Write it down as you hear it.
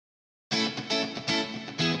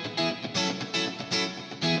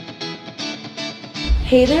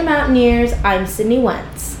Hey there, Mountaineers. I'm Sydney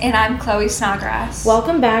Wentz. And I'm Chloe Snodgrass.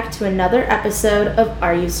 Welcome back to another episode of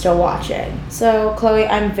Are You Still Watching? So, Chloe,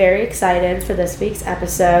 I'm very excited for this week's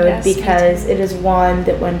episode because it is one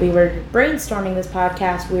that when we were brainstorming this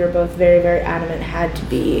podcast, we were both very, very adamant had to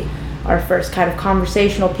be our first kind of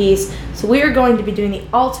conversational piece. So we are going to be doing the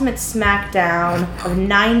ultimate smackdown of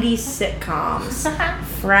 90s sitcoms.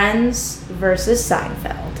 Friends versus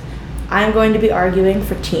Seinfeld. I'm going to be arguing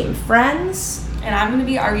for Team Friends. And I'm going to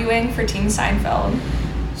be arguing for Team Seinfeld.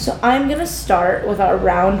 So I'm going to start with our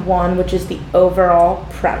round one, which is the overall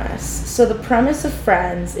premise. So the premise of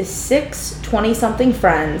Friends is 6 20-something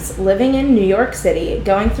friends living in New York City,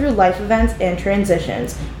 going through life events and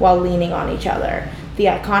transitions while leaning on each other. The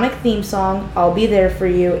iconic theme song, I'll Be There For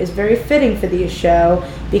You, is very fitting for the show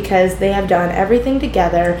because they have done everything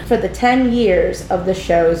together for the 10 years of the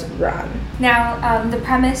show's run. Now, the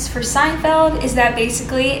premise for Seinfeld is that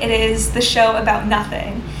basically it is the show about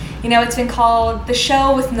nothing. You know, it's been called the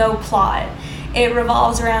show with no plot. It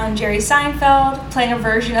revolves around Jerry Seinfeld playing a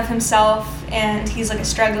version of himself, and he's like a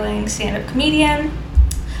struggling stand-up comedian,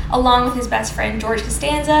 along with his best friend George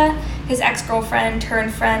Costanza, his ex-girlfriend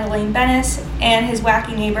turned friend Elaine Bennis, and his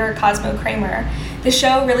wacky neighbor Cosmo Kramer. The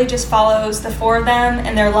show really just follows the four of them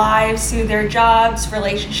and their lives through their jobs,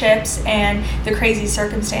 relationships, and the crazy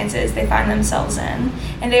circumstances they find themselves in.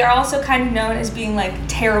 And they are also kind of known as being like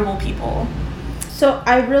terrible people. So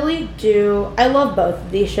I love both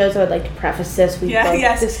of these shows. I would like to preface this. We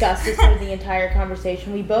both discussed this through the entire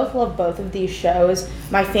conversation. We both love both of these shows.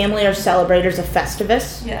 My family are celebrators of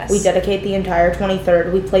Festivus. Yes. We dedicate the entire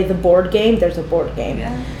 23rd. We play the board game. There's a board game.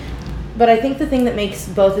 Yeah. But I think the thing that makes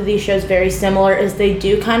both of these shows very similar is they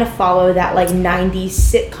do kind of follow that like 90s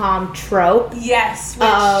sitcom trope. Yes.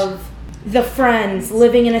 Of the friends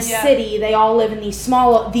living in a city. They all live in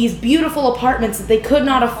these beautiful apartments that they could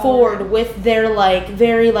not afford with their like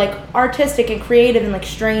very like artistic and creative and like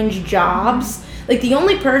strange jobs. Mm-hmm. Like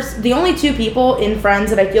the only two people in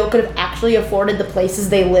Friends that I feel could have actually afforded the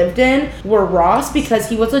places they lived in were Ross because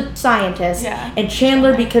he was a scientist and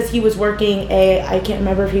Chandler because he was working I can't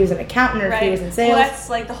remember if he was an accountant or if he was in sales. Well, that's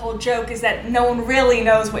like the whole joke is that no one really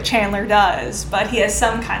knows what Chandler does, but he has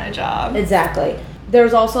some kind of job. Exactly. There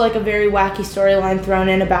was also like a very wacky storyline thrown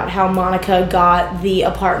in about how Monica got the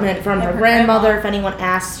apartment from her grandmother. If anyone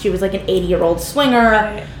asks, she was like an 80-year-old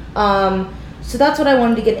swinger. Right. So that's what I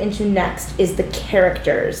wanted to get into next is the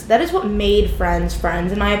characters. That is what made Friends,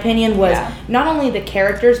 in my opinion, was not only the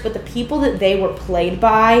characters, but the people that they were played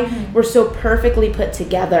by were so perfectly put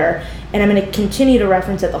together. And I'm going to continue to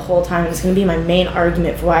reference it the whole time. It's going to be my main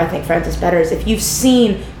argument for why I think Friends is better is if you've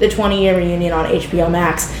seen the 20-year reunion on HBO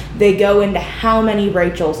Max, they go into how many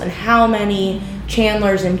Rachels and how many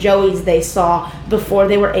Chandlers and Joeys they saw before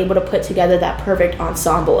they were able to put together that perfect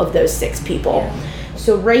ensemble of those 6 people. Yeah.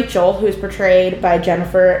 So Rachel, who is portrayed by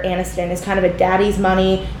Jennifer Aniston, is kind of a daddy's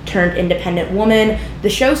money turned independent woman. The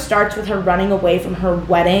show starts with her running away from her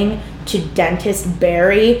wedding to dentist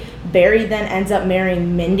Barry. Barry then ends up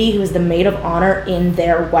marrying Mindy, who is the maid of honor in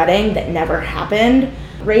their wedding that never happened.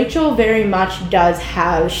 Rachel very much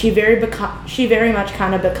she very much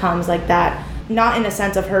kind of becomes like that, not in a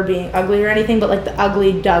sense of her being ugly or anything, but like the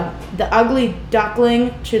ugly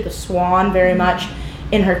duckling to the swan very much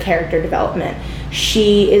in her character development.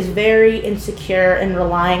 She is very insecure and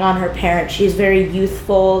relying on her parents. She's very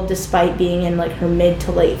youthful despite being in like her mid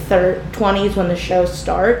to late 20s when the show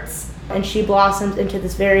starts. And she blossoms into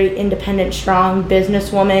this very independent, strong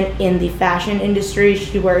businesswoman in the fashion industry.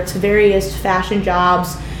 She works various fashion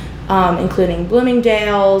jobs, including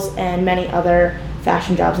Bloomingdale's and many other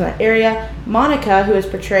fashion jobs in that area. Monica, who is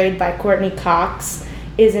portrayed by Courtney Cox,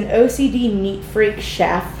 is an OCD neat freak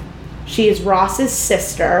chef. She is Ross's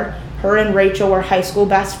sister. Her and Rachel were high school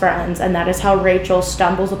best friends, and that is how Rachel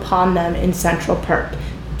stumbles upon them in Central Perk,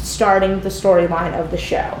 starting the storyline of the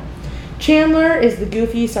show. Chandler is the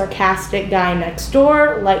goofy, sarcastic guy next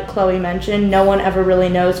door. Like Chloe mentioned, no one ever really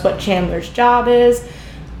knows what Chandler's job is,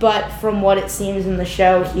 but from what it seems in the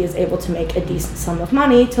show, he is able to make a decent sum of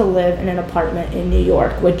money to live in an apartment in New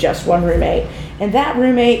York with just one roommate. And that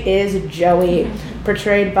roommate is Joey,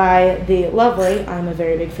 portrayed by the lovely, I'm a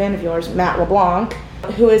very big fan of yours, Matt LeBlanc,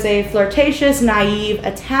 who is a flirtatious, naive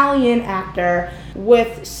Italian actor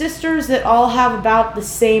with sisters that all have about the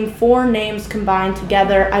same 4 names combined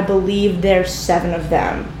together. I believe there's 7 of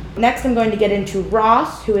them. Next, I'm going to get into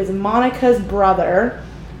Ross, who is Monica's brother.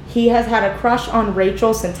 He has had a crush on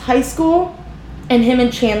Rachel since high school, and him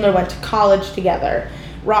and Chandler went to college together.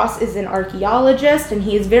 Ross is an archaeologist, and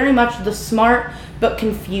he is very much the smart but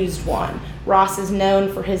confused one. Ross is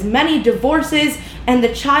known for his many divorces and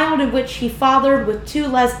the child in which he fathered with 2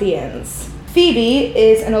 lesbians. Phoebe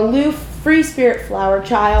is an aloof, free spirit flower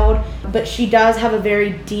child, but she does have a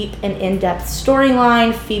very deep and in-depth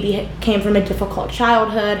storyline. Phoebe came from a difficult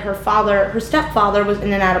childhood. Her stepfather was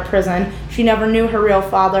in and out of prison. She never knew her real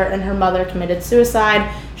father, and her mother committed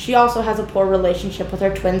suicide. She also has a poor relationship with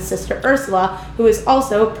her twin sister Ursula, who is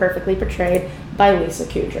also perfectly portrayed by Lisa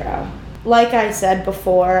Kudrow. Like I said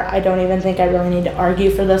before, I don't even think I really need to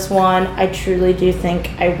argue for this one. I truly do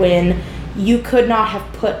think I win. You could not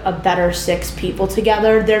have put a better 6 people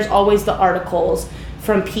together. There's always the articles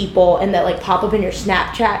from people and that like pop up in your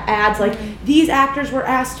Snapchat ads like, these actors were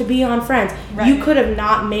asked to be on Friends. Right. You could have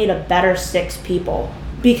not made a better 6 people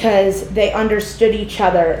because they understood each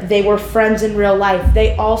other. They were friends in real life.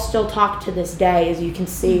 They all still talk to this day, as you can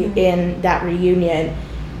see in that reunion.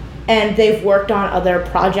 And they've worked on other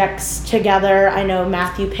projects together. I know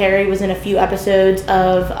Matthew Perry was in a few episodes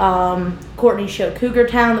of Courtney's show Cougar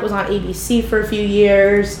Town that was on ABC for a few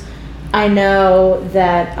years. I know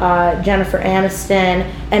that Jennifer Aniston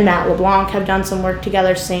and Matt LeBlanc have done some work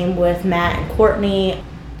together, same with Matt and Courtney.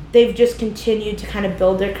 They've just continued to kind of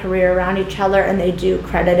build their career around each other, and they do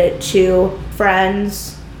credit it to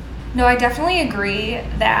Friends. No, I definitely agree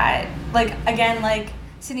that, like, again, like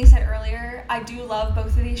Sydney said earlier, I do love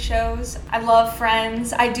both of these shows. I love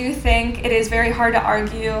Friends. I do think it is very hard to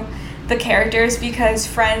argue the characters because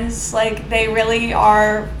Friends, like, they really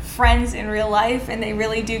are friends in real life and they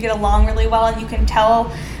really do get along really well, and you can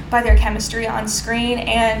tell by their chemistry on screen.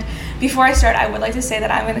 And before I start, I would like to say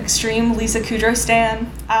that I'm an extreme Lisa Kudrow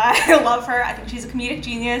stan. I love her. I think she's a comedic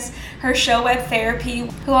genius. Her show Web Therapy,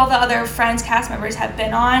 who all the other Friends cast members have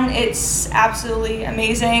been on, it's absolutely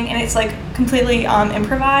amazing, and it's like completely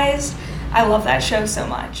improvised. I love that show so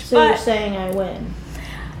much. So you're saying I win?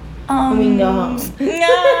 We can go home.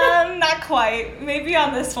 No, not quite. Maybe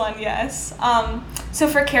on this one, yes. So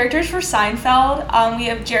for characters for Seinfeld, we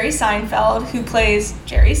have Jerry Seinfeld, who plays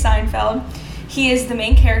Jerry Seinfeld. He is the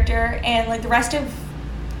main character, and like the rest of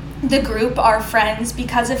the group are friends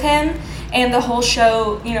because of him. And the whole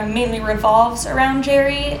show, you know, mainly revolves around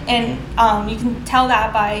Jerry. And you can tell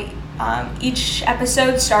that by each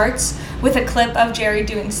episode starts with a clip of Jerry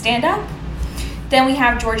doing stand-up. Then we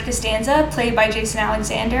have George Costanza, played by Jason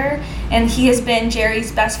Alexander, and he has been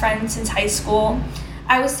Jerry's best friend since high school.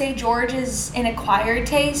 I would say George is an acquired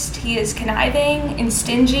taste. He is conniving and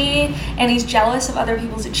stingy, and he's jealous of other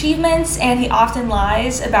people's achievements, and he often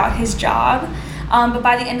lies about his job. But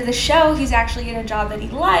by the end of the show, he's actually in a job that he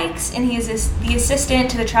likes, and he is the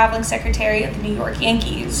assistant to the traveling secretary of the New York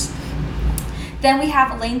Yankees. Then we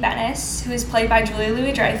have Elaine Bennis, who is played by Julia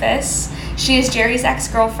Louis-Dreyfus. She is Jerry's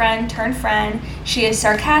ex-girlfriend turned friend. She is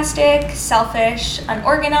sarcastic, selfish,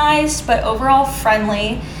 unorganized, but overall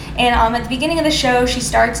friendly. And at the beginning of the show, she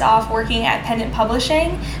starts off working at Pendant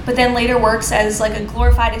Publishing, but then later works as like a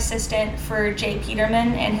glorified assistant for Jay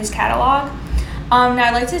Peterman and his catalog. Now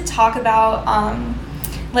I'd like to talk about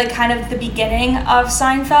like kind of the beginning of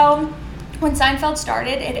Seinfeld. When Seinfeld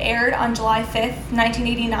started, it aired on July 5th,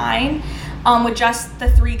 1989, with just the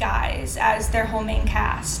 3 guys as their whole main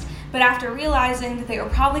cast. But after realizing that they were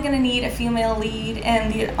probably going to need a female lead in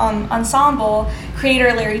the ensemble,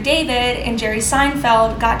 creator Larry David and Jerry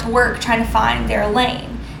Seinfeld got to work trying to find their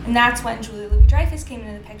Elaine. And that's when Julia Louis-Dreyfus came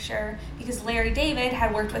into the picture, because Larry David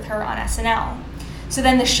had worked with her on SNL. So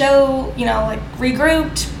then the show, you know, like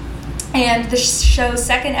regrouped, and the show's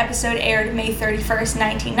second episode aired May 31st,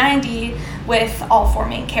 1990, with all 4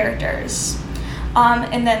 main characters.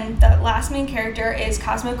 And then the last main character is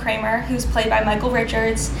Cosmo Kramer, who's played by Michael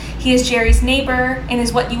Richards. He is Jerry's neighbor and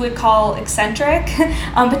is what you would call eccentric.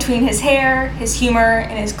 Between his hair, his humor,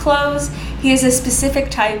 and his clothes, he is a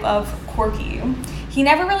specific type of quirky. He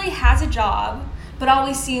never really has a job, but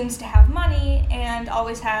always seems to have money and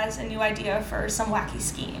always has a new idea for some wacky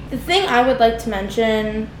scheme. The thing I would like to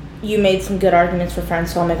mention, you made some good arguments for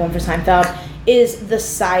Friends, so I'll make one for Seinfeld, is the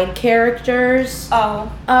side characters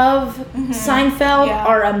of Seinfeld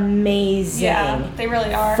are amazing. Yeah, they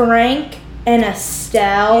really are. Frank and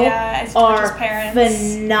Estelle are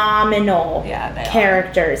phenomenal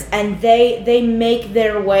characters. And they make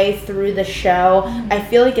their way through the show. I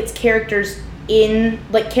feel like it's characters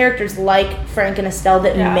like Frank and Estelle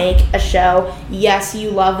that make a show. Yes,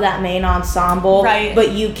 you love that main ensemble,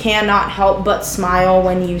 but you cannot help but smile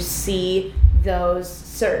when you see those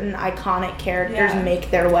certain iconic characters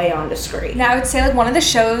make their way onto screen. Now, I would say like one of the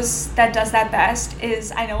shows that does that best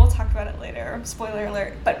is, I know we'll talk about it later, spoiler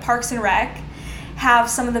alert, but Parks and Rec have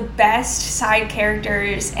some of the best side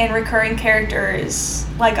characters and recurring characters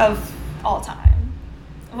like of all time.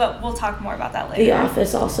 Well, we'll talk more about that later. The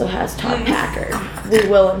Office also has Tom Packard. We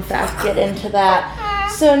will, in fact, get into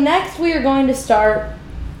that. So next we are going to start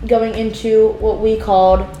going into what we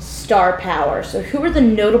called star power. So who are the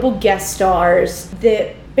notable guest stars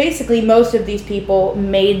that basically most of these people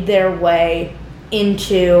made their way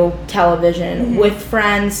into television with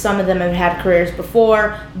Friends? Some of them have had careers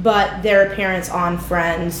before, but their appearance on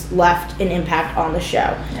Friends left an impact on the show.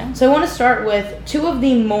 Yeah. So I want to start with two of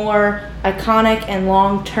the more iconic and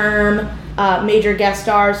long-term major guest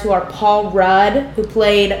stars, who are Paul Rudd, who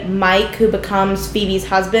played Mike, who becomes Phoebe's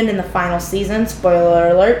husband in the final season, spoiler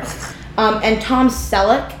alert, and Tom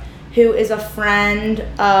Selleck, who is a friend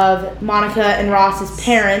of Monica and Ross's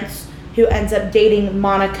parents, who ends up dating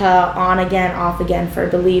Monica on again, off again for, I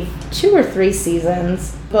believe, 2 or 3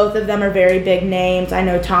 seasons. Both of them are very big names. I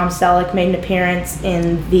know Tom Selleck made an appearance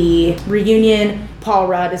in the reunion. Paul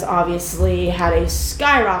Rudd has obviously had a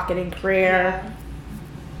skyrocketing career.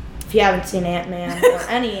 If you haven't seen Ant-Man or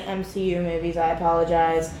any MCU movies, I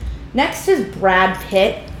apologize. Next is Brad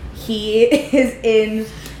Pitt. He is in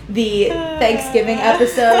the Thanksgiving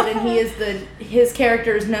episode, and his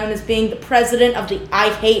character is known as being the president of the I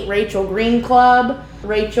Hate Rachel Green Club.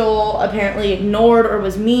 Rachel apparently ignored or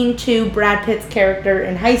was mean to Brad Pitt's character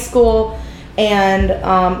in high school, and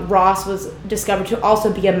Ross was discovered to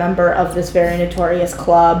also be a member of this very notorious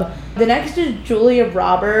club. The next is Julia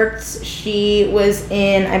Roberts. She was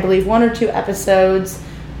in, I believe, 1 or 2 episodes.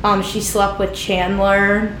 She slept with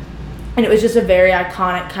Chandler, and it was just a very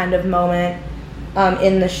iconic kind of moment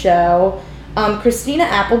in the show. Christina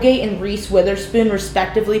Applegate and Reese Witherspoon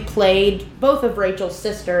respectively played both of Rachel's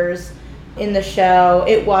sisters in the show.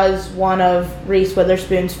 It was one of Reese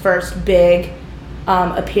Witherspoon's first big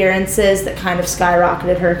appearances that kind of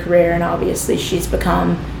skyrocketed her career, and obviously she's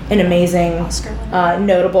become an amazing,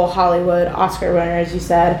 notable Hollywood Oscar winner, as you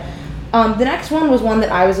said. The next one was one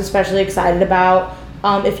that I was especially excited about.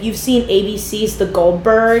 If you've seen ABC's The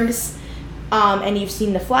Goldbergs, and you've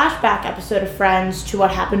seen the flashback episode of Friends to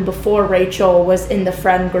what happened before Rachel was in the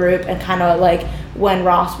friend group, and kind of like when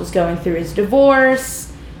Ross was going through his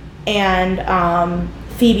divorce and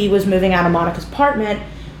Phoebe was moving out of Monica's apartment,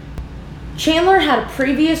 Chandler had a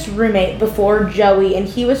previous roommate before Joey, and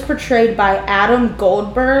he was portrayed by Adam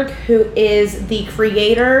Goldberg, who is the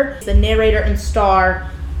creator, the narrator and star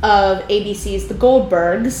of ABC's The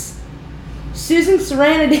Goldbergs. Susan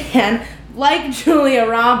Sarandon, like Julia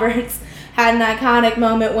Roberts, had an iconic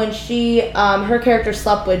moment when her character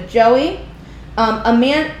slept with Joey.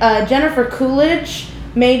 Jennifer Coolidge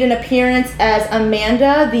made an appearance as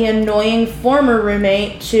Amanda, the annoying former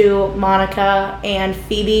roommate to Monica and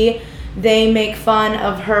Phoebe. They make fun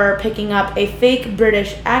of her picking up a fake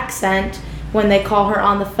British accent when they call her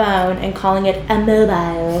on the phone and calling it a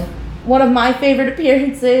mobile. One of my favorite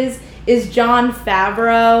appearances is Jon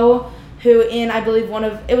Favreau, who in, I believe,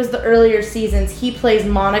 it was the earlier seasons, he plays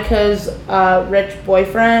Monica's rich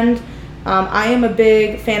boyfriend. I am a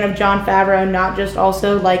big fan of Jon Favreau, not just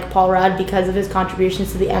also like Paul Rudd because of his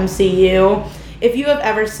contributions to the MCU. If you have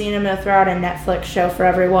ever seen him, I'm going to throw out a Netflix show for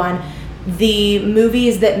everyone. The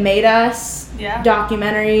Movies That Made Us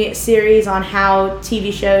documentary series on how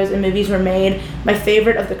TV shows and movies were made. My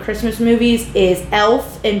favorite of the Christmas movies is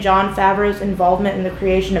Elf, and Jon Favreau's involvement in the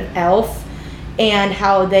creation of Elf, and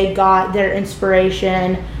how they got their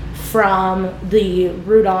inspiration from the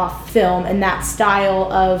Rudolph film and that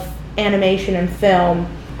style of animation and film.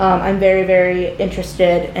 I'm very, very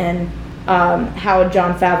interested in how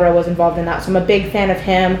Jon Favreau was involved in that, so I'm a big fan of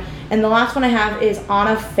him. And the last one I have is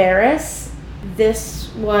Anna Faris. This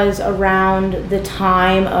was around the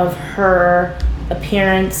time of her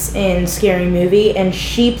appearance in Scary Movie, and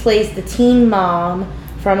she plays the teen mom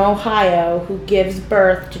from Ohio who gives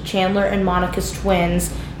birth to Chandler and Monica's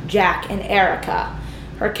twins, Jack and Erica.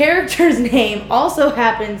 Her character's name also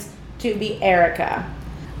happens to be Erica.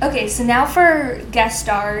 Okay, so now for guest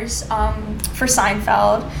stars for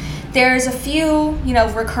Seinfeld. There's a few,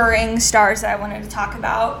 recurring stars that I wanted to talk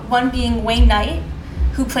about. One being Wayne Knight,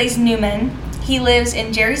 who plays Newman. He lives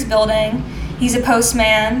in Jerry's building. He's a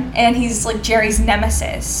postman, and he's like Jerry's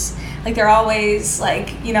nemesis. Like they're always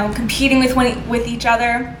competing with each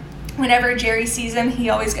other. Whenever Jerry sees him, he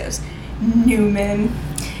always goes, Newman.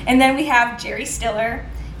 And then we have Jerry Stiller,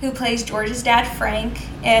 who plays George's dad, Frank.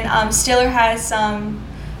 And Stiller has some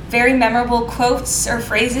very memorable quotes or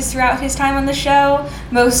phrases throughout his time on the show,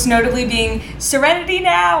 most notably being "Serenity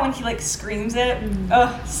now" when he screams it.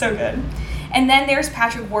 Oh, so good. And then there's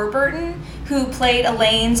Patrick Warburton, who played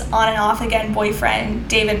Elaine's on and off again boyfriend,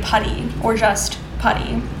 David Putty, or just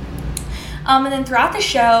Putty. And then throughout the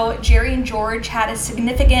show, Jerry and George had a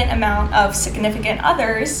significant amount of significant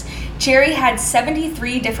others. Jerry had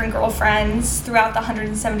 73 different girlfriends throughout the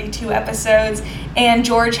 172 episodes, and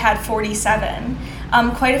George had 47.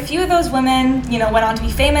 Quite a few of those women, went on to be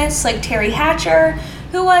famous, like Terry Hatcher,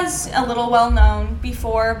 who was a little well-known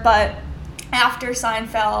before, but after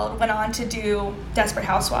Seinfeld went on to do Desperate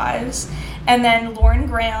Housewives. And then Lauren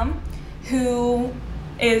Graham, who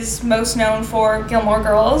is most known for Gilmore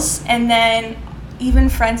Girls, and then even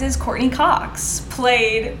Friends' Courtney Cox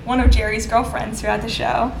played one of Jerry's girlfriends throughout the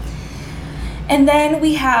show. And then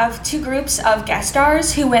we have two groups of guest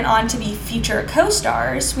stars who went on to be future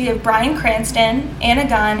co-stars. We have Bryan Cranston, Anna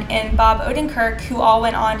Gunn, and Bob Odenkirk, who all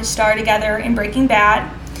went on to star together in Breaking Bad.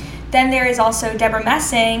 Then there is also Deborah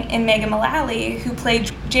Messing and Megan Mullally, who played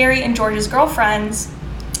Jerry and George's girlfriends,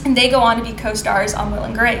 and they go on to be co-stars on Will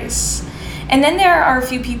and Grace. And then there are a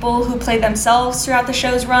few people who play themselves throughout the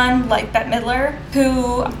show's run, like Bette Midler,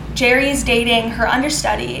 who Jerry is dating her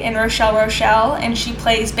understudy in Rochelle Rochelle, and she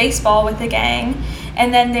plays baseball with the gang.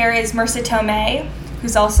 And then there is Marissa Tomei,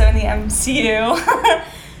 who's also in the MCU.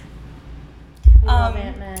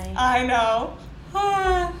 Aunt May. I know.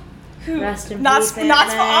 Rest in not peace, Aunt not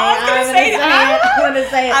May. I was gonna say that. I'm gonna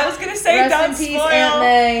say it. I was gonna say Rest don't in peace, spoil. Aunt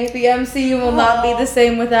May. The MCU will not be the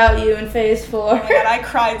same without you in Phase 4. Oh my god, I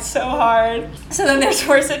cried so hard. So then there's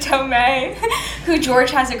Marissa Tomei, who George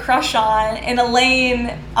has a crush on, and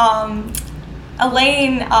Elaine kind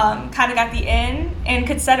of got the in and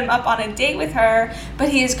could set him up on a date with her, but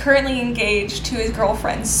he is currently engaged to his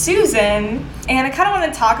girlfriend Susan. And I kind of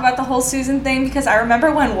want to talk about the whole Susan thing because I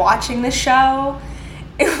remember when watching the show,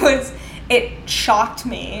 it shocked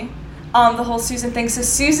me, the whole Susan thing. So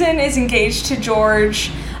Susan is engaged to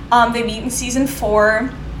George. They meet in season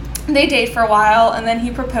 4. They date for a while, and then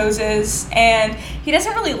he proposes, and he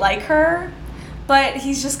doesn't really like her, but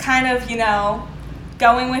he's just kind of,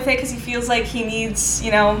 going with it because he feels like he needs,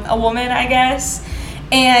 a woman, I guess.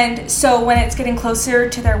 And so when it's getting closer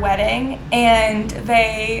to their wedding, and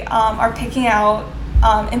they are picking out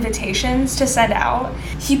invitations to send out,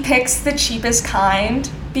 he picks the cheapest kind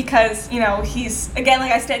because, he's, again,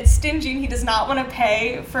 like I said, stingy, and he does not want to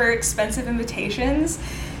pay for expensive invitations.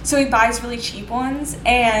 So he buys really cheap ones,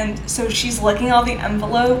 and so she's licking all the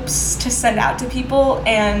envelopes to send out to people,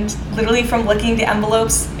 and literally from licking the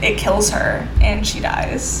envelopes, it kills her, and she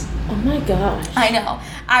dies. Oh my gosh. I know.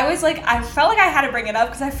 I felt like I had to bring it up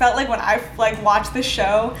because I felt like when I watched the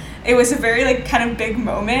show, it was a very kind of big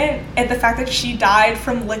moment, and the fact that she died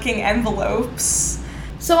from licking envelopes.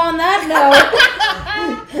 So on that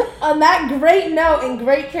note, on that great note and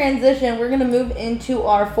great transition, we're going to move into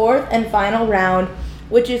our fourth and final round,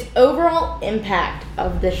 which is overall impact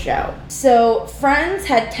of the show. So Friends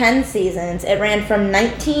had 10 seasons. It ran from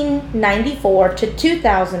 1994 to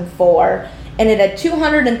 2004, and it had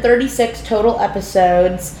 236 total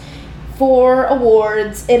episodes. For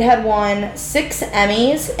awards, it had won 6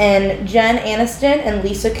 Emmys, and Jen Aniston and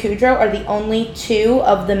Lisa Kudrow are the only 2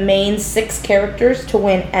 of the main 6 characters to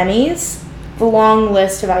win Emmys. The long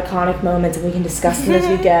list of iconic moments, and we can discuss them as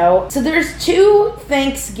we go. So there's 2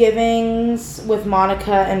 Thanksgivings with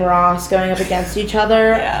Monica and Ross going up against each other.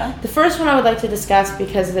 Yeah. The first one I would like to discuss,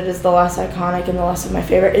 because it is the less iconic and the less of my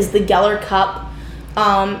favorite, is the Geller Cup.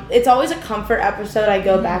 It's always a comfort episode I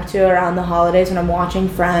go back to around the holidays when I'm watching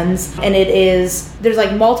Friends, and there's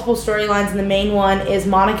multiple storylines, and the main one is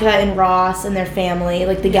Monica and Ross and their family.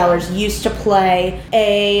 The Gellers used to play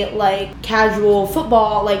a casual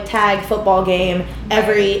football, tag football game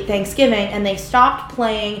every Thanksgiving, and they stopped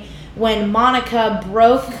playing when Monica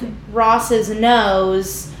broke Ross's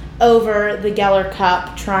nose over the Geller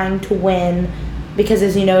Cup trying to win. Because,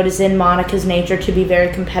 as you know, it is in Monica's nature to be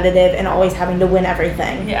very competitive and always having to win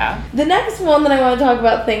everything. Yeah. The next one that I want to talk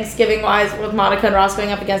about Thanksgiving-wise with Monica and Ross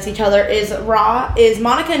going up against each other is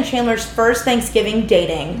Monica and Chandler's first Thanksgiving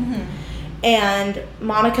dating. Mm-hmm. And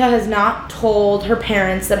Monica has not told her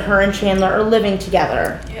parents that her and Chandler are living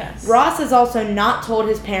together. Yes. Ross has also not told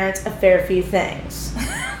his parents a fair few things.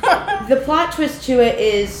 The plot twist to it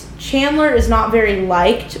is Chandler is not very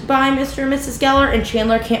liked by Mr. and Mrs. Geller, and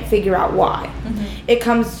Chandler can't figure out why. Mm-hmm. It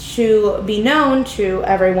comes to be known to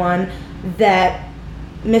everyone that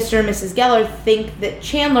Mr. and Mrs. Geller think that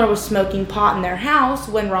Chandler was smoking pot in their house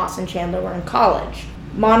when Ross and Chandler were in college.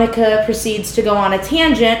 Monica proceeds to go on a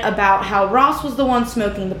tangent about how Ross was the one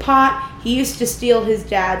smoking the pot. He used to steal his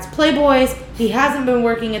dad's Playboys. He hasn't been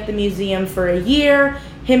working at the museum for a year.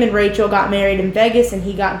 Him and Rachel got married in Vegas, and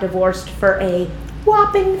he got divorced for a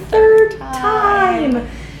whopping third time.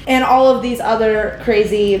 And all of these other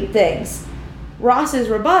crazy things. Ross's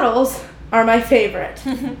rebuttals are my favorite.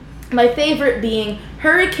 My favorite being,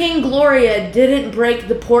 Hurricane Gloria didn't break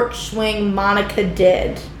the porch swing, Monica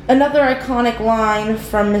did. Another iconic line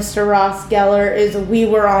from Mr. Ross Geller is, we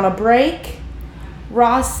were on a break.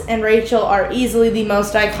 Ross and Rachel are easily the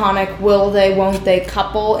most iconic will they, won't they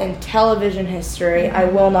couple in television history. I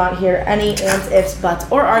will not hear any ands, ifs, buts,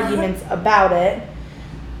 or arguments about it.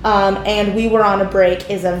 And We Were on a Break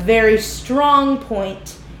is a very strong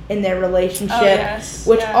point in their relationship,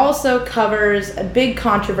 which also covers a big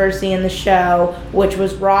controversy in the show, which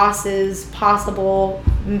was Ross's possible,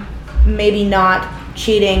 maybe not,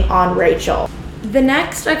 cheating on Rachel. The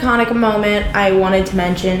next iconic moment I wanted to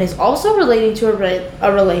mention is also relating to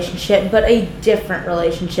a relationship, but a different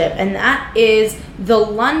relationship, and that is the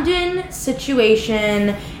London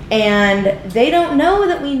situation, and they don't know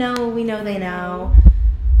that we know they know,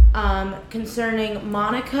 concerning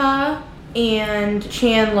Monica and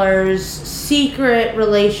Chandler's secret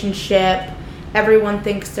relationship. Everyone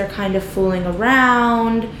thinks they're kind of fooling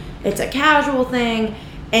around. It's a casual thing,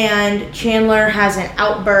 and Chandler has an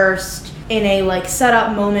outburst in a set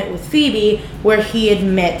up moment with Phoebe where he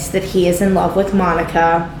admits that he is in love with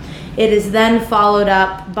Monica. It is then followed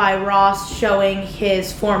up by Ross showing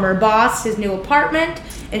his former boss his new apartment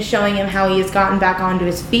and showing him how he has gotten back onto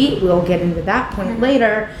his feet. We'll get into that point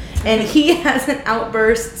later. And he has an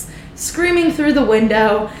outburst screaming through the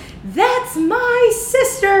window, "That's my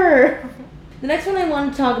sister!" The next one I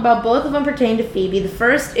want to talk about, both of them pertain to Phoebe. The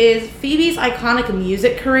first is Phoebe's iconic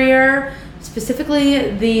music career,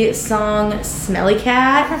 specifically the song Smelly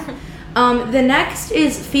Cat. The next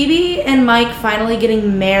is Phoebe and Mike finally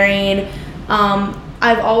getting married.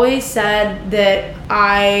 I've always said that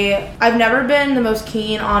I've never been the most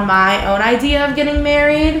keen on my own idea of getting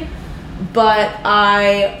married, but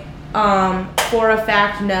I for a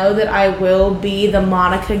fact know that I will be the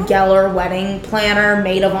Monica Geller wedding planner,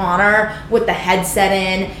 maid of honor, with the headset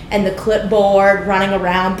in and the clipboard running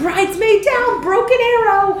around, bridesmaid down, broken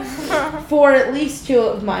arrow, for at least two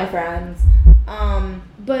of my friends.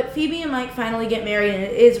 But Phoebe and Mike finally get married, and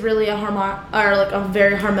it is really a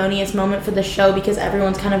very harmonious moment for the show because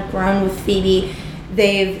everyone's kind of grown with Phoebe.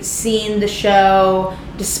 They've seen the show,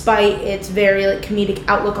 despite its very comedic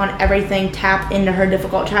outlook on everything, tap into her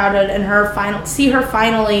difficult childhood and see her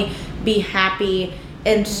finally be happy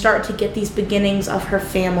and start to get these beginnings of her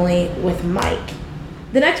family with Mike.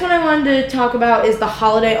 The next one I wanted to talk about is the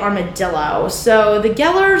holiday armadillo. So the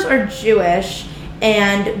Gellers are Jewish,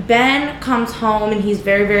 and Ben comes home and he's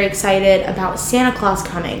very, very excited about Santa Claus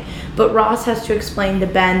coming. But Ross has to explain to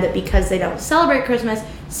Ben that because they don't celebrate Christmas,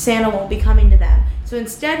 Santa won't be coming to them. So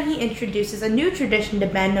instead, he introduces a new tradition to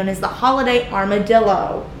Ben known as the holiday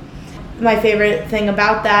armadillo. My favorite thing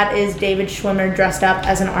about that is David Schwimmer dressed up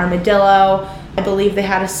as an armadillo. I believe they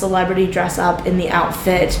had a celebrity dress up in the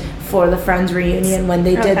outfit for the Friends reunion when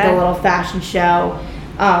they did the little fashion show,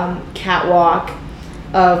 catwalk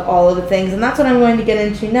of all of the things. And that's what I'm going to get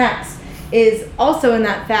into next. Is also in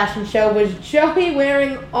that fashion show was Joey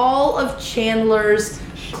wearing all of Chandler's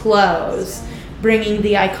clothes, bringing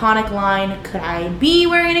the iconic line, "Could I be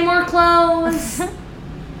wearing any more clothes?"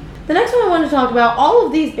 The next one I want to talk about, all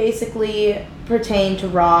of these basically pertain to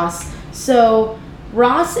Ross. So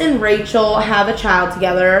Ross and Rachel have a child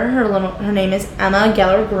together. Her name is Emma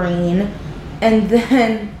Geller Green. And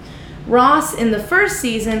then Ross in the first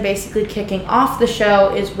season, basically kicking off the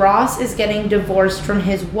show, is Ross is getting divorced from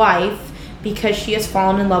his wife because she has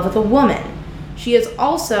fallen in love with a woman. She has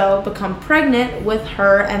also become pregnant with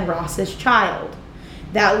her and Ross's child.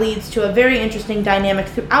 That leads to a very interesting dynamic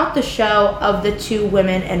throughout the show of the two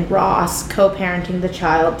women and Ross co-parenting the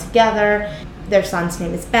child together. Their son's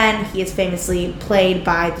name is Ben. He is famously played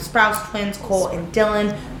by the Sprouse twins, Cole and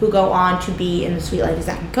Dylan, who go on to be in The Sweet Life of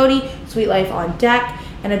Zack and Cody, Sweet Life on Deck,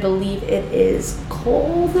 and I believe it is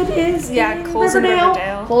Cole that is in Cole's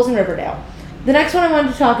Riverdale. Cole's in Riverdale. The next one I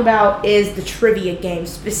wanted to talk about is the trivia game,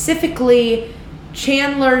 specifically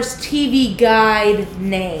Chandler's TV guide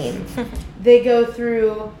name. They go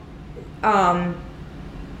through,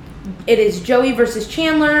 it is Joey versus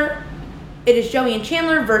Chandler. It is Joey and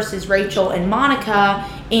Chandler versus Rachel and Monica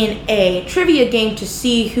in a trivia game to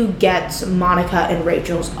see who gets Monica and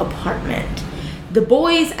Rachel's apartment. The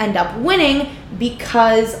boys end up winning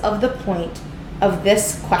because of the point of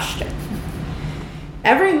this question.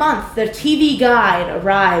 Every month, the TV guide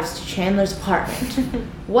arrives to Chandler's apartment.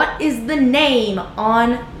 What is the name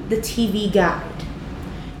on the TV guide?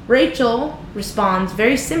 Rachel responds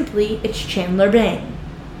very simply, it's Chandler Bing.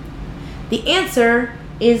 The answer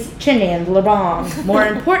is Chanandler Bong. More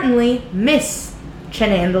importantly, Miss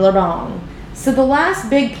Chanandler Bong. So the last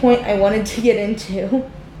big point I wanted to get into,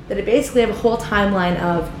 that I basically have a whole timeline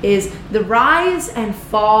of, is the rise and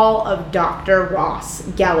fall of Dr. Ross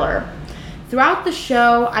Geller. Throughout the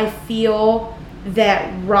show, I feel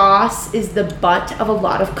that Ross is the butt of a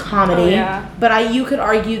lot of comedy. Oh, yeah. But you could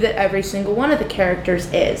argue that every single one of the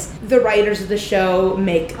characters is. The writers of the show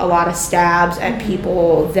make a lot of stabs at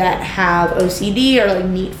people that have OCD or like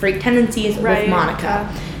neat freak tendencies with Monica.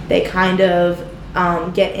 Yeah. They kind of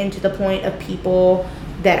get into the point of people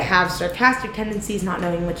that have sarcastic tendencies, not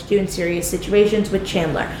knowing what to do in serious situations with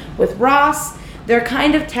Chandler. With Ross, they're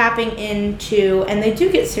kind of tapping into, and they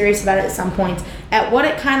do get serious about it at some points, at what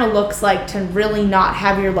it kind of looks like to really not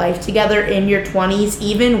have your life together in your 20s,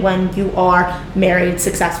 even when you are married,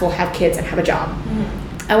 successful, have kids, and have a job.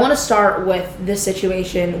 I want to start with this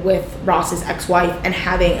situation with Ross's ex-wife and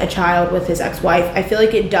having a child with his ex-wife. I feel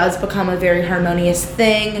like it does become a very harmonious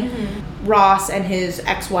thing. Ross and his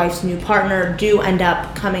ex-wife's new partner do end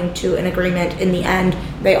up coming to an agreement in the end.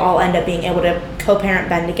 They all end up being able to co-parent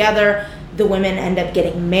Ben together. The women end up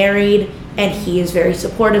getting married, and he is very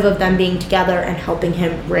supportive of them being together and helping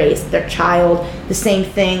him raise their child. The same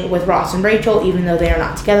thing with Ross and Rachel, even though they are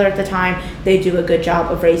not together at the time, they do a good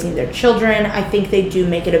job of raising their children. I think they do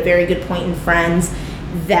make it a very good point in Friends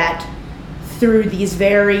that through these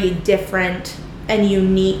very different and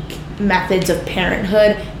unique methods of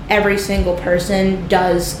parenthood, every single person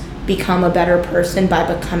does become a better person by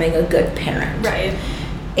becoming a good parent. Right.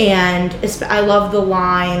 And I love the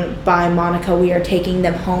line by Monica, "We are taking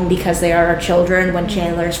them home because they are our children," when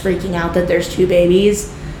Chandler is freaking out that there's two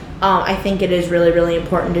babies. I think it is really, really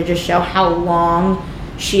important to just show how long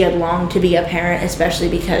she had longed to be a parent, especially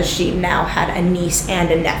because she now had a niece and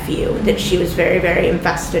a nephew that she was very, very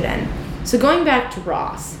invested in. So going back to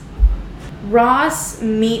Ross. Ross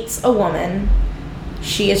meets a woman.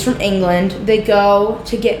 She is from England. They go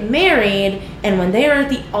to get married, and when they are at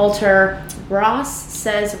the altar, Ross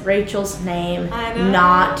says Rachel's name,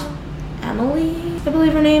 not Emily, I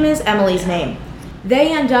believe her name is, Emily's name.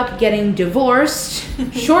 They end up getting divorced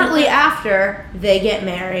shortly after they get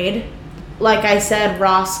married. Like I said,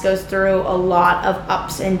 Ross goes through a lot of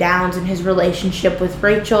ups and downs in his relationship with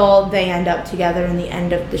Rachel. They end up together in the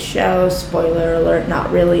end of the show. Spoiler alert,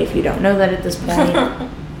 not really if you don't know that at this point.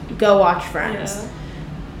 Go watch Friends.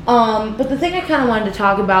 Yeah. But the thing I kind of wanted to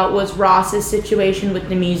talk about was Ross's situation with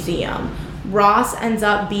the museum. Ross ends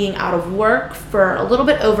up being out of work for a little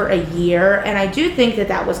bit over a year, and I do think that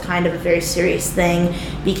that was kind of a very serious thing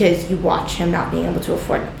because you watch him not being able to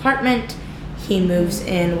afford an apartment. He moves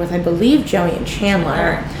in with, I believe, Joey and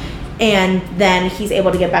Chandler, and then he's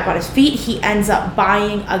able to get back on his feet. He ends up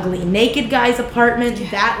buying Ugly Naked Guy's apartment.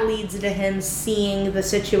 Yeah. That leads to him seeing the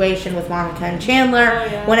situation with Monica and Chandler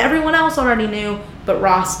when everyone else already knew, but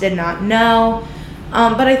Ross did not know.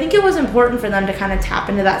 But I think it was important for them to kind of tap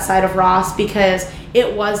into that side of Ross because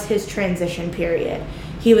it was his transition period.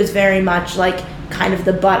 He was very much like kind of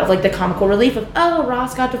the butt of like the comical relief of, oh,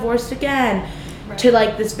 Ross got divorced again, to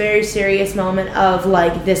like this very serious moment of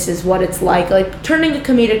like, this is what it's like turning a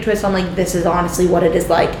comedic twist on like, this is honestly what it is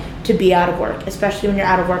like to be out of work, especially when you're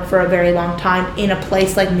out of work for a very long time in a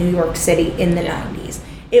place like New York City in the 90s.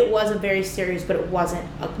 It was a very serious, but it was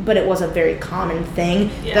a very common thing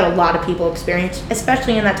that a lot of people experience,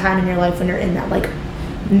 especially in that time in your life when you're in that like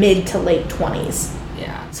mid to late 20s.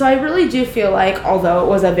 Yeah. So I really do feel like, although it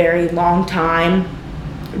was a very long time,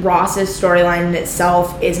 Ross's storyline in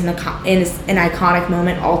itself is an iconic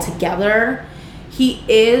moment altogether. He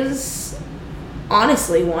is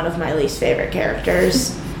honestly one of my least favorite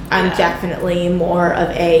characters. I'm definitely more of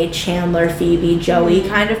a Chandler, Phoebe, Joey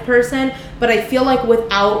kind of person. But I feel like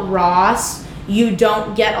without Ross, you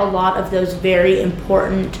don't get a lot of those very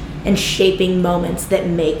important and shaping moments that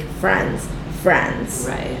make Friends.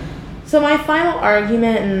 Right. So my final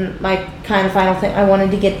argument and my kind of final thing I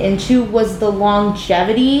wanted to get into was the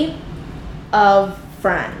longevity of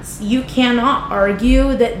Friends. You cannot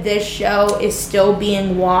argue that this show is still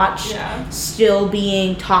being watched, still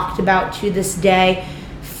being talked about to this day.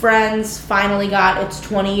 Friends finally got its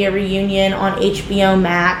 20-year reunion on HBO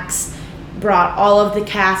Max, brought all of the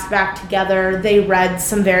cast back together. They read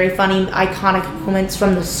some very funny, iconic moments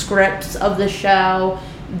from the scripts of the show.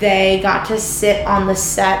 They got to sit on the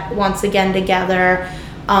set once again together.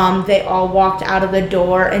 They all walked out of the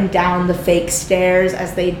door and down the fake stairs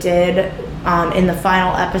as they did in the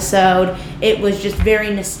final episode. It was just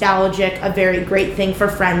very nostalgic, a very great thing for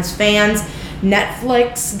Friends fans.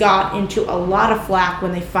 Netflix got into a lot of flack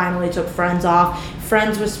when they finally took Friends off.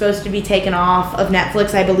 Friends was supposed to be taken off of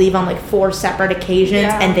Netflix, I believe, on like 4 separate occasions,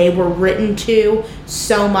 and they were written to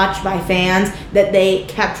so much by fans that they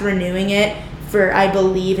kept renewing it for, I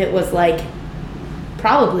believe it was like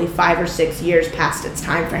probably 5 or 6 years past its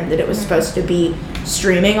time frame that it was supposed to be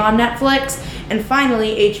streaming on Netflix. And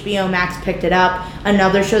finally, HBO Max picked it up.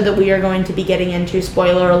 Another show that we are going to be getting into,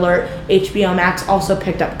 spoiler alert, HBO Max also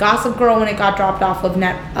picked up Gossip Girl when it got dropped off of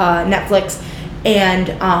Netflix, and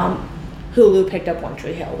Hulu picked up One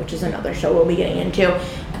Tree Hill, which is another show we'll be getting into.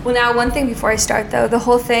 Well, now, one thing before I start, though, the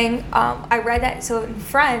whole thing, I read that, so in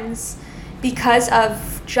Friends, because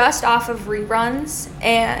of just off of reruns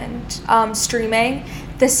and streaming,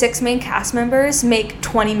 the 6 main cast members make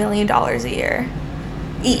 $20 million a year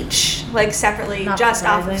each, like separately. Not just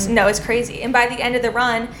surprising. off of, no, it's crazy. And by the end of the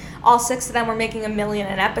run, all 6 of them were making $1 million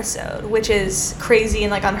an episode, which is crazy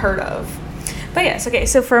and like unheard of. But yes, okay,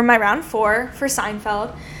 so for my round 4 for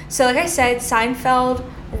Seinfeld, so like I said, Seinfeld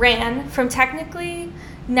ran from technically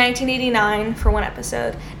 1989 for 1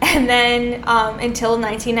 episode, and then until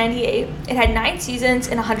 1998. It had 9 seasons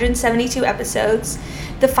and 172 episodes.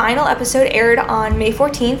 The final episode aired on May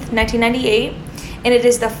 14th, 1998, and it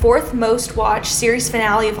is the 4th most watched series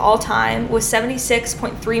finale of all time with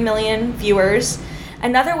 76.3 million viewers.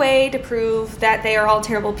 Another way to prove that they are all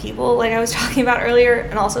terrible people, like I was talking about earlier,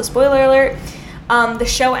 and also spoiler alert, the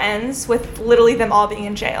show ends with literally them all being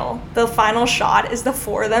in jail. The final shot is the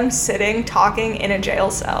 4 of them sitting, talking in a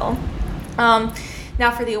jail cell.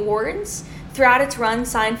 Now for the awards. Throughout its run,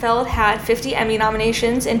 Seinfeld had 50 Emmy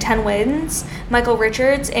nominations and 10 wins. Michael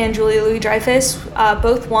Richards and Julia Louis-Dreyfus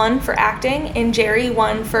both won for acting, and Jerry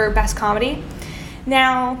won for Best Comedy.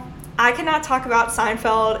 Now, I cannot talk about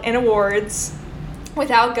Seinfeld and awards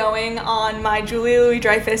without going on my Julia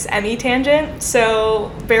Louis-Dreyfus Emmy tangent,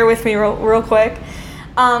 so bear with me real quick.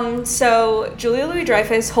 So Julia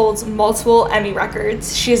Louis-Dreyfus holds multiple Emmy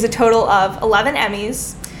records. She has a total of 11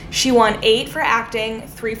 Emmys. She won 8 for acting,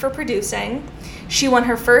 3 for producing. She won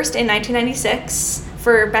her first in 1996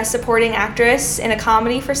 for Best Supporting Actress in a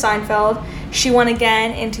Comedy for Seinfeld. She won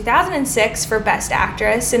again in 2006 for Best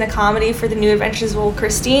Actress in a Comedy for The New Adventures of Old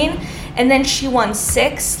Christine. And then she won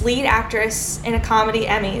 6 Lead Actress in a Comedy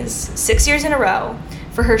Emmys, 6 years in a row,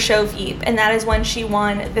 for her show Veep. And that is when she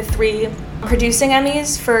won the 3 Producing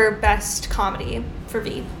Emmys for Best Comedy for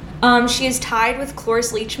Veep. She is tied with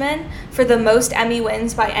Cloris Leachman for the most Emmy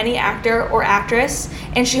wins by any actor or actress,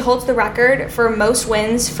 and she holds the record for most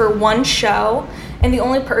wins for one show, and the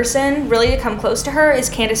only person really to come close to her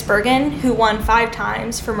is Candice Bergen, who won 5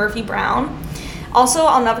 times for Murphy Brown. Also,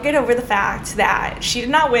 I'll never get over the fact that she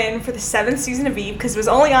did not win for the 7th season of Veep because it was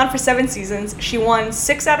only on for 7 seasons. She won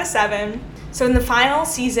 6 out of 7. So in the final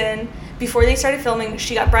season, before they started filming,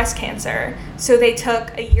 she got breast cancer, so they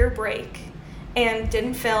took a year break and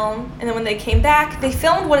didn't film, and then when they came back, they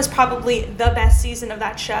filmed what is probably the best season of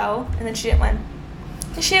that show, and then she didn't win.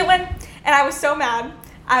 And I was so mad.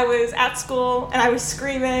 I was at school, and I was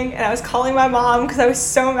screaming, and I was calling my mom because I was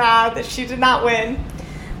so mad that she did not win.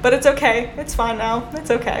 But it's okay. It's fine now.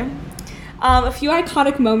 It's okay. A few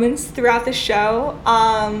iconic moments throughout the show.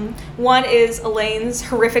 One is Elaine's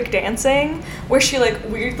horrific dancing, where she,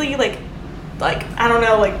 weirdly, I don't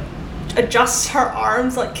know, adjusts her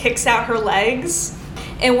arms, kicks out her legs.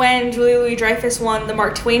 And when Julia Louis-Dreyfus won the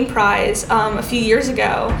Mark Twain Prize a few years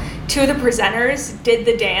ago, 2 of the presenters did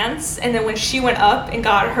the dance, and then when she went up and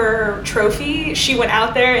got her trophy, she went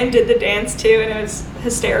out there and did the dance too, and it was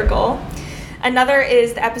hysterical. Another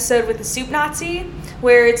is the episode with the soup Nazi,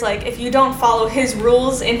 where it's if you don't follow his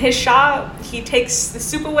rules in his shop, he takes the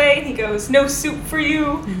soup away and he goes, "No soup for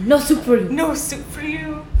you. No soup for you. No soup for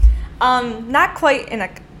you." Not quite an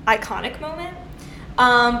iconic moment,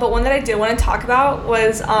 but one that I did want to talk about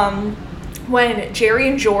was when Jerry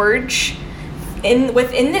and George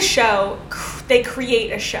within the show, they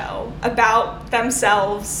create a show about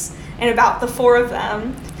themselves and about the 4 of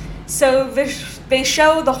them. So they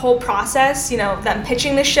show the whole process, them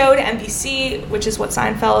pitching the show to NBC, which is what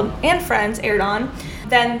Seinfeld and Friends aired on,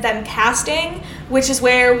 then them casting, which is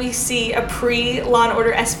where we see a pre-Law &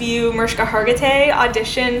 Order SVU Mariska Hargitay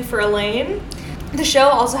audition for Elaine. The show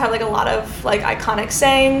also had a lot of iconic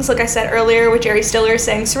sayings, like I said earlier, with Jerry Stiller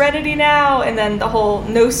saying "Serenity now," and then the whole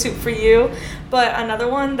 "No soup for you." But another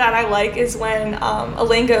one that I like is when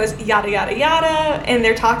Elaine goes yada yada yada, and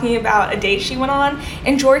they're talking about a date she went on,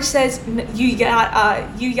 and George says you yada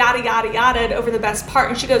yada yada over the best part,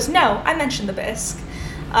 and she goes, "No, I mentioned the bisque."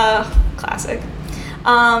 Classic.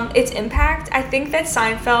 Its impact, I think that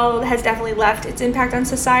Seinfeld has definitely left its impact on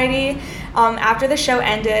society. After the show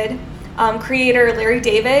ended, creator Larry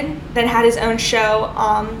David then had his own show,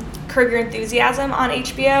 Curb Your Enthusiasm, on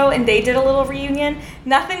HBO, and they did a little reunion.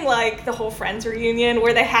 Nothing like the whole Friends reunion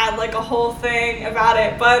where they had a whole thing about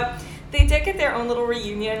it, but they did get their own little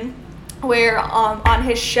reunion where on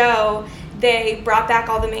his show they brought back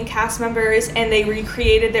all the main cast members and they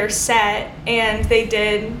recreated their set and they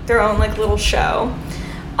did their own little show.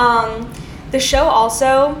 The show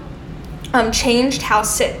also changed how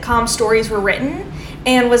sitcom stories were written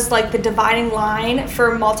and was like the dividing line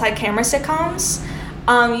for multi-camera sitcoms.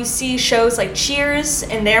 You see shows like Cheers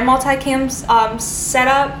and their multi-cam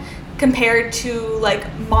setup compared to like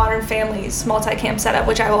Modern Family's multi-cam setup,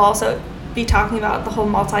 which I will also be talking about the whole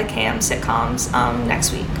multi-cam sitcoms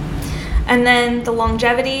next week. And then the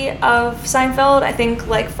longevity of Seinfeld, I think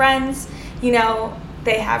like Friends, you know,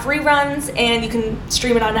 they have reruns and you can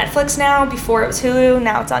stream it on Netflix now. Before it was Hulu,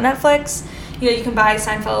 now it's on Netflix. You know, you can buy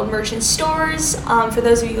Seinfeld merch in stores. For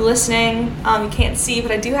those of you listening, you can't see,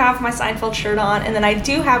 but I do have my Seinfeld shirt on, and then I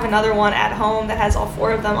do have another one at home that has all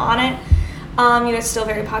 4 of them on it. You know, it's still a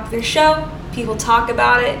very popular show. People talk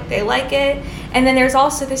about it. They like it. And then there's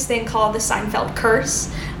also this thing called the Seinfeld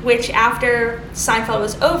curse, which after Seinfeld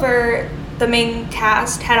was over, the main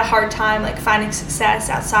cast had a hard time like finding success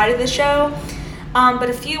outside of the show. But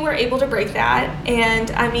a few were able to break that.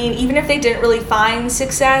 And I mean, even if they didn't really find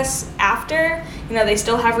success after, you know, they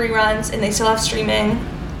still have reruns and they still have streaming.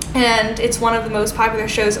 And it's one of the most popular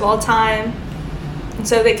shows of all time. And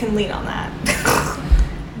so they can lean on that.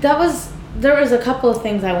 There was a couple of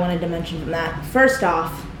things I wanted to mention from that. First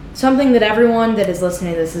off, something that everyone that is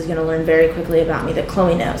listening to this is going to learn very quickly about me that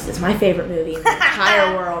Chloe knows. It's my favorite movie in the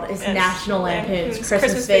entire world. It's yes. National Lampoon's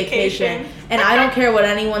Christmas Vacation. And I don't care what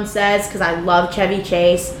anyone says because I love Chevy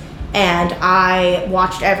Chase. And I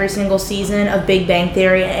watched every single season of Big Bang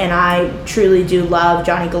Theory. And I truly do love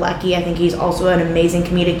Johnny Galecki. I think he's also an amazing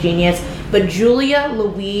comedic genius. But Julia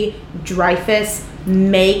Louis-Dreyfus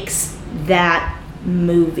makes that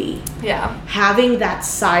movie. Yeah. Having that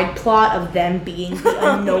side plot of them being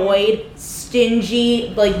the annoyed,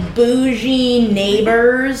 stingy, like bougie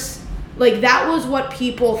neighbors, like that was what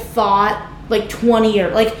people thought like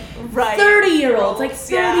 20-year, like right. 30-year-olds, like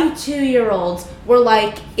 32-year-olds were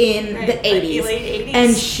like in right. the 80s. Like late 80s.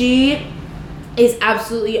 And she is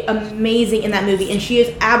absolutely amazing in that movie, and she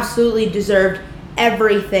has absolutely deserved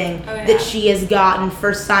everything that she has gotten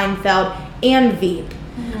for Seinfeld and Veep.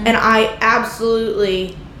 Mm-hmm. And I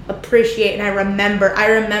absolutely appreciate, and I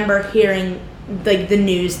remember hearing like the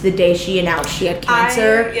news the day she announced she had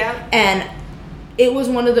cancer. And it was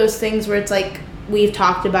one of those things where it's like, we've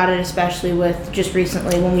talked about it, especially with just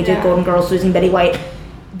recently when we did Golden Girls losing Betty White.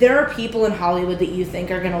 There are people in Hollywood that you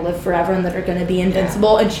think are going to live forever and that are going to be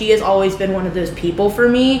invincible, and she has always been one of those people for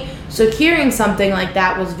me. So hearing something like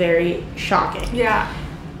that was very shocking. Yeah.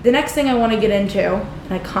 The next thing I want to get into,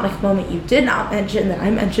 an iconic moment you did not mention that I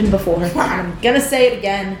mentioned before, I'm going to say it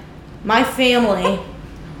again. My family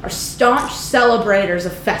are staunch celebrators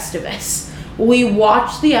of Festivus. We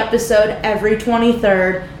watch the episode every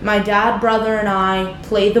 23rd. My dad, brother, and I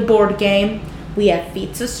play the board game. We have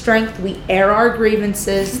feats of strength. We air our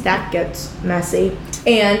grievances. That gets messy.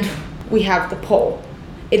 And we have the pole.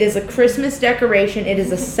 It is a Christmas decoration. It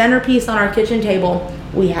is a centerpiece on our kitchen table.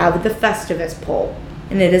 We have the Festivus pole.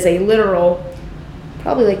 And it is a literal,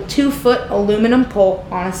 probably like 2-foot aluminum pole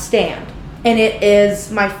on a stand. And it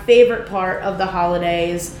is my favorite part of the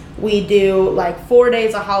holidays. We do like 4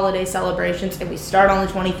 days of holiday celebrations, and we start on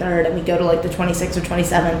the 23rd and we go to like the 26th or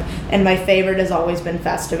 27th. And my favorite has always been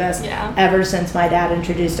Festivus ever since my dad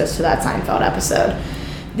introduced us to that Seinfeld episode.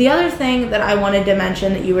 The other thing that I wanted to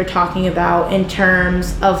mention that you were talking about in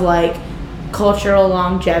terms of like cultural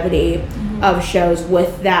longevity of shows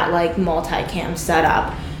with that like multicam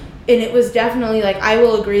setup, and it was definitely like, I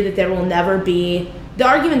will agree that there will never be the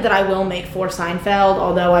argument that I will make for Seinfeld,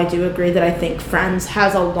 although I do agree that I think Friends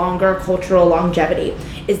has a longer cultural longevity,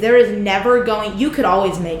 is there is never going, you could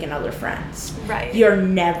always make another Friends. Right. You're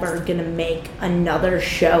never going to make another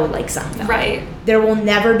show like Seinfeld. Right. There will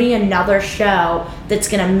never be another show that's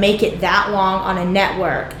going to make it that long on a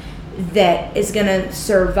network that is going to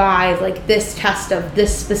survive like this test of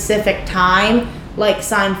this specific time like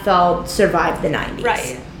Seinfeld survived the 90s.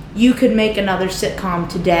 Right. You could make another sitcom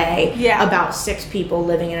today about 6 people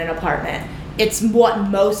living in an apartment. It's what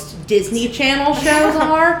most Disney Channel shows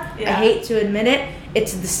are. I hate to admit it.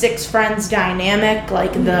 It's the 6 friends dynamic,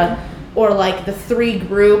 like the 3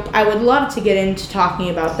 group. I would love to get into talking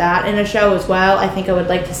about that in a show as well. I think I would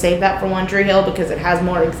like to save that for One Tree Hill because it has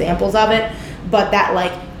more examples of it. But that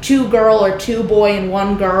like 2 girl or 2 boy and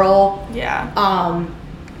 1 girl.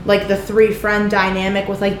 Like the 3 friend dynamic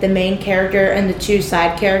with like the main character and the 2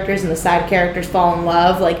 side characters, and the side characters fall in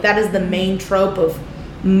love. Like that is the main trope of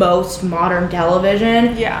most modern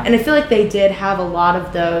television. Yeah. And I feel like they did have a lot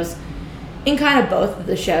of those in kind of both of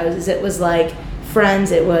the shows. Is it was like Friends,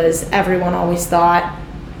 it was everyone always thought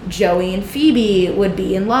Joey and Phoebe would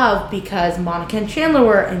be in love because Monica and Chandler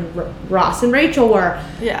were, and Ross and Rachel were.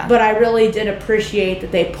 Yeah. But I really did appreciate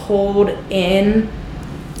that they pulled in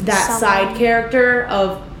that side character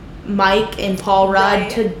of Mike and Paul Rudd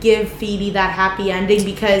to give Phoebe that happy ending,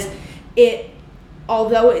 because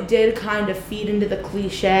although it did kind of feed into the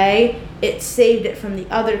cliche, it saved it from the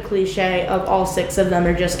other cliche of all 6 of them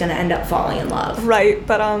are just going to end up falling in love. Right,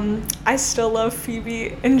 but I still love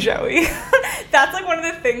Phoebe and Joey. That's like one of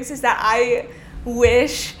the things is that I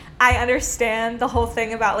wish I understand the whole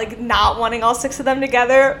thing about like not wanting all 6 of them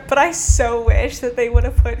together, but I so wish that they would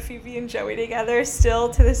have put Phoebe and Joey together still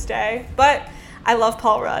to this day. But I love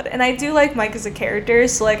Paul Rudd, and I do like Mike as a character,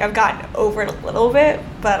 so like I've gotten over it a little bit,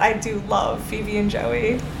 but I do love Phoebe and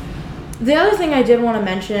Joey. The other thing I did want to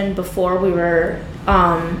mention before we were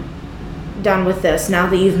done with this, now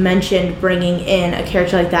that you've mentioned bringing in a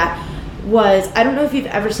character like that, was, I don't know if you've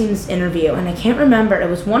ever seen this interview, and I can't remember, it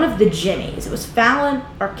was one of the Ginnies. It was Fallon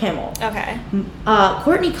or Kimmel. Okay.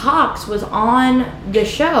 Courtney Cox was on the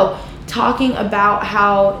show talking about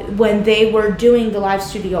how when they were doing the live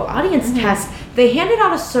studio audience test, they handed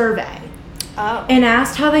out a survey and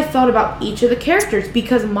asked how they felt about each of the characters,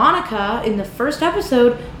 because Monica in the first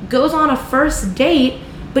episode goes on a first date,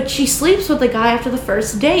 but she sleeps with the guy after the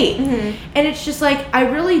first date. And it's just like, I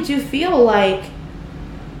really do feel like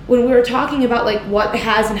when we were talking about like what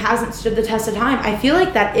has and hasn't stood the test of time, I feel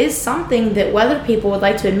like that is something that, whether people would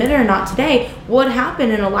like to admit it or not today, would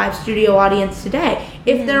happen in a live studio audience today.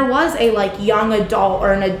 If there was a like young adult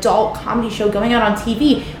or an adult comedy show going out on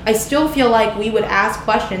TV, I still feel like we would ask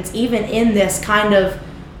questions, even in this kind of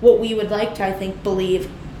what we would like to, I think,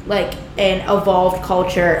 believe like an evolved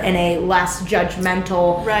culture and a less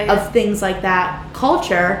judgmental of things like that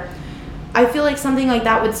culture. I feel like something like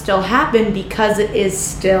that would still happen, because it is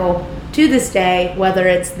still, to this day, whether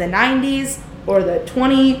it's the 90s or the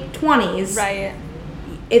 2020s. Right.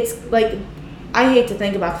 It's like, I hate to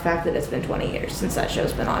think about the fact that it's been 20 years since that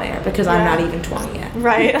show's been on air, because I'm not even 20 yet.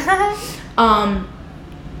 Right.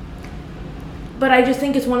 But I just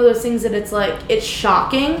think it's one of those things that it's like, it's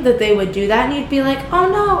shocking that they would do that, and you'd be like, oh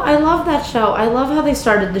no, I love that show. I love how they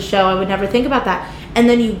started the show. I would never think about that. And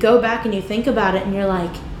then you go back and you think about it, and you're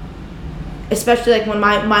like, especially like when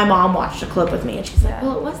my mom watched a clip with me, and she's like,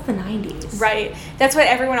 well, it was the 90s. Right. That's what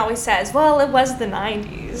everyone always says. Well, it was the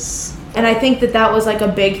 90s. And I think that was like a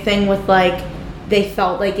big thing with like, they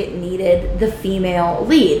felt like it needed the female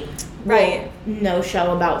lead. Right. Well, no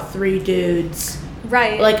show about 3 dudes.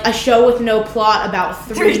 Right. Like a show with no plot about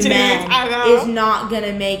 3 men is not going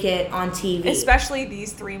to make it on TV. Especially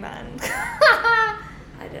these 3 men.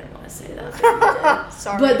 I didn't want to say that.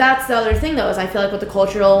 Sorry. But that's the other thing, though, is I feel like with the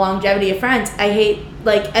cultural longevity of Friends, I hate,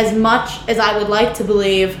 like, as much as I would like to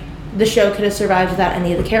believe the show could have survived without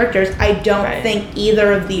any of the characters, I don't think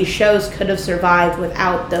either of these shows could have survived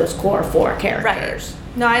without those core 4 characters.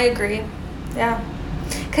 Right. No, I agree. Yeah.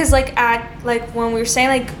 Because, like, when we were saying,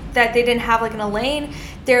 like, that they didn't have, like, an Elaine,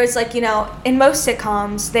 there's, like, you know, in most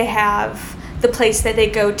sitcoms, they have the place that they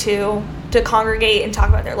go to congregate and talk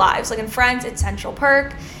about their lives. Like in Friends, it's Central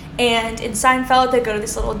Perk, and in Seinfeld, they go to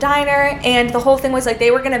this little diner, and the whole thing was like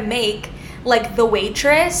they were gonna make like the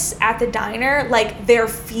waitress at the diner like their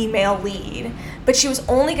female lead, but she was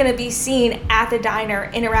only gonna be seen at the diner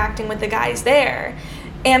interacting with the guys there,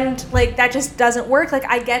 and like that just doesn't work. Like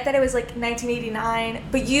I get that it was like 1989,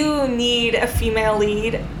 but you need a female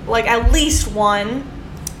lead, like at least one,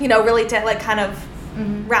 you know, really to like kind of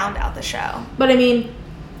round out the show. But I mean,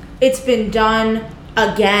 it's been done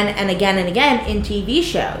again and again and again in TV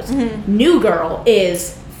shows. New Girl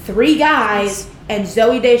is 3 guys and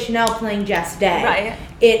Zooey Deschanel playing Jess Day. Right.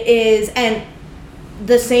 It is, and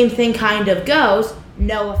the same thing kind of goes,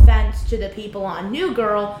 no offense to the people on New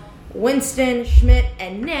Girl, Winston, Schmidt,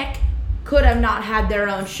 and Nick could have not had their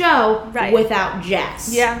own show without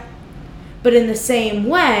Jess. Yeah. But in the same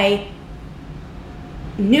way,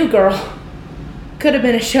 New Girl could have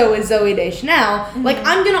been a show with Zooey Deschanel. Like,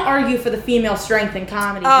 I'm going to argue for the female strength in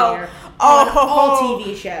comedy here on all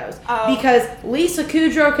TV shows. Because Lisa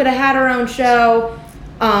Kudrow could have had her own show,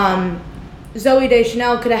 Zooey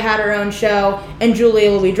Deschanel could have had her own show, and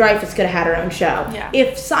Julia Louis-Dreyfus could have had her own show. Yeah.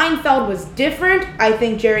 If Seinfeld was different, I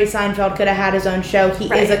think Jerry Seinfeld could have had his own show.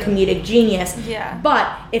 He is a comedic genius. Yeah.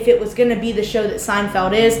 But if it was going to be the show that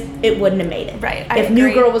Seinfeld is, it wouldn't have made it. Right. If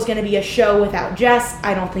New Girl was going to be a show without Jess,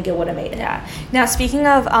 I don't think it would have made it. Yeah. Now, speaking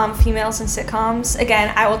of females in sitcoms,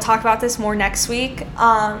 again, I will talk about this more next week,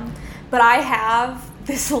 but I have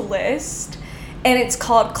this list, and it's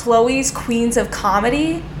called Chloe's Queens of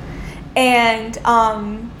Comedy. And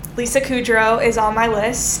Lisa Kudrow is on my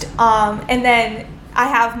list, and then I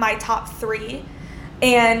have my top 3,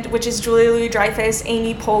 and which is Julia Louis-Dreyfus,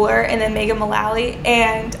 Amy Poehler, and then Megan Mullally.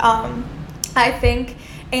 And I think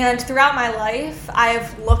And throughout my life, I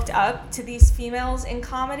have looked up to these females in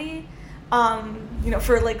comedy,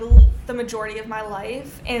 for like the majority of my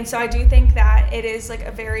life. And so I do think that it is like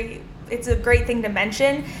it's a great thing to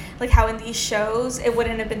mention, like how in these shows, it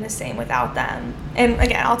wouldn't have been the same without them. And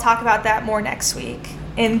again, I'll talk about that more next week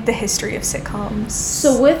in the history of sitcoms.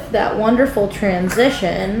 So with that wonderful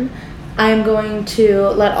transition, I'm going to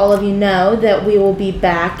let all of you know that we will be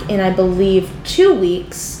back in, I believe, 2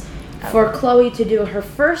 weeks for Chloe to do her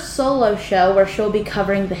first solo show where she'll be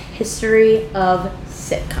covering the history of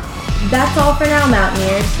sitcoms. That's all for now,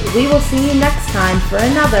 Mountaineers. We will see you next time for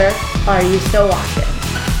another Are You Still Watching?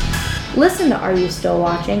 Listen to Are You Still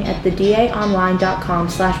Watching at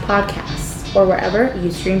thedaonline.com/podcasts or wherever you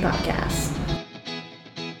stream podcasts.